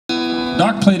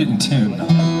Doc played it in tune. Oh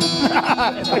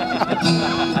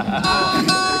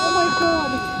my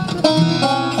God.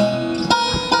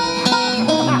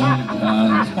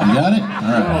 You got it? All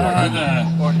right.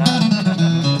 Or not.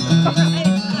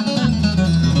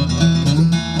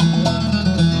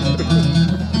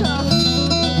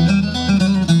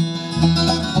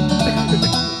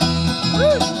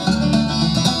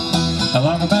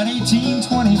 Along about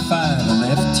 1825, I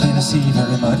left Tennessee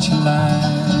very much alive.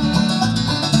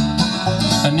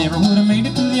 I never would have made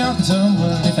it through the Arkansas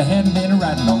mud if I hadn't been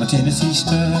riding on the Tennessee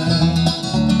stud.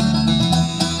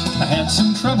 I had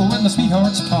some trouble with my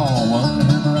sweetheart's paw. One of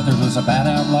her brothers was a bad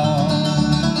outlaw.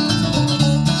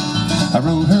 I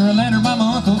wrote her a letter by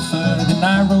my Uncle Fudd, and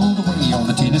I rode away on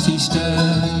the Tennessee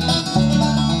stud.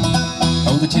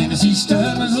 Oh, the Tennessee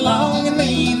stud was long and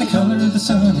lean, the color of the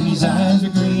sun in his eyes were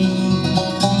green.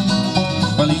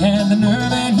 Well, he had the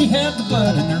nerve and he had the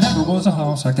blood, and there never was a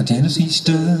horse like the Tennessee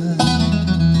stud.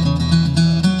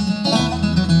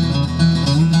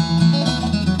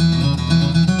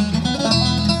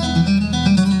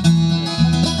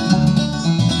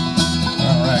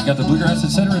 Alright, got the Bluegrass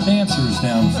Etc dancers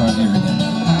down front here again.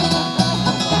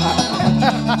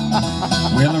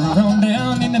 Well, I rode on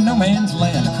down into no man's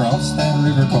land across that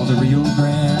river called the Rio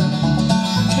Grande.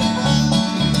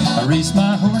 I raced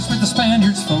my horse with the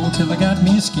Spaniard's foal till I got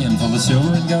me a skin full of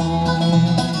silver and gold.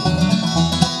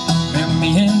 Well,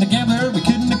 me and the gambler, we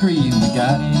couldn't agree, and we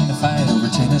got in a fight over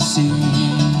Tennessee.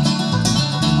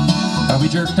 We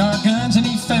jerked our guns and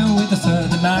he fell with a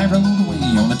thud, and I rode away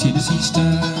on the Tennessee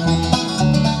stud.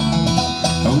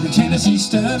 Oh, the Tennessee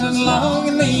stud was long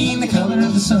and lean, the color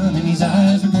of the sun in his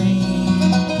eyes were green.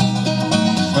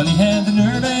 Well, he had the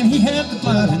nerve and he had the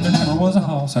blood, and there never was a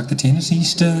horse like the Tennessee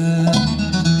stud.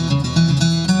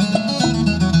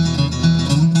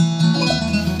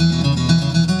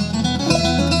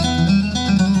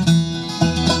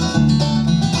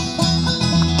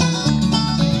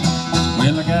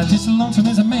 Well, I got just as lonesome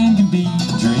as a man can be,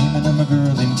 dreaming of my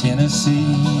girl in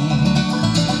Tennessee.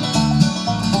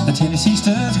 The Tennessee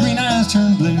stud's green eyes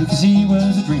turned blue, cause he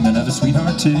was dreaming of a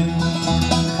sweetheart too.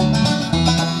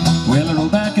 Well, I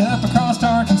rode back up across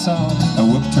Arkansas, I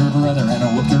whooped her brother and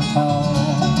I whooped her paw.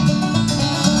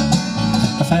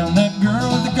 I found that girl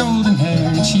with the golden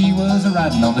hair, and she was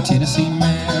riding on the Tennessee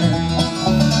mare.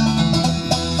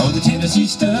 Oh, the Tennessee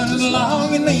stud was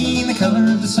long and lean, the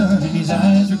color of the sun and his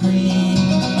eyes were green.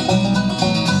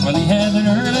 Well, he had the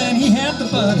nerve and he had the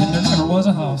blood, and there never was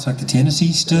a horse like the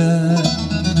Tennessee stud.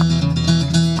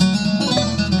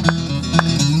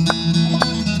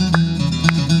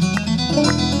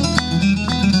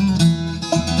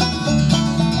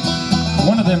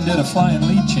 One of them did a flying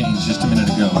lead change just a minute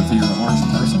ago. If you're a horse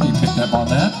person, you picked up on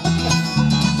that.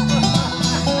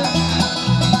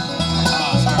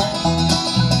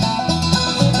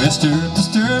 We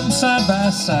stirred side by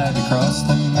side across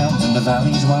the mountains and the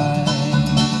valleys wide.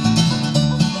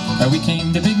 We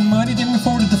came to Big Muddy, then we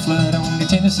forded the flood on the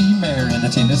Tennessee mare and the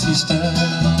Tennessee stud.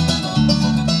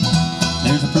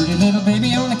 There's a pretty little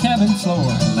baby on the cabin floor,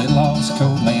 a little lost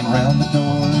coat laying round the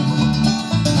door.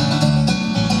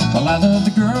 Well, I love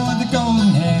the girl with the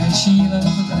golden hair, and she loves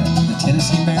the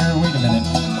Tennessee mare. Wait a minute,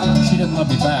 she doesn't love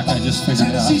me back, I just figured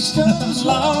it out. Tennessee stud was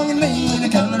long and lean, the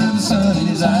color of the sun and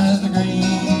his eyes were green.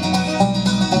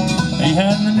 He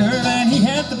had the nerve and he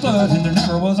had the blood, and there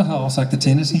never was a horse like the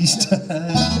Tennessee stud.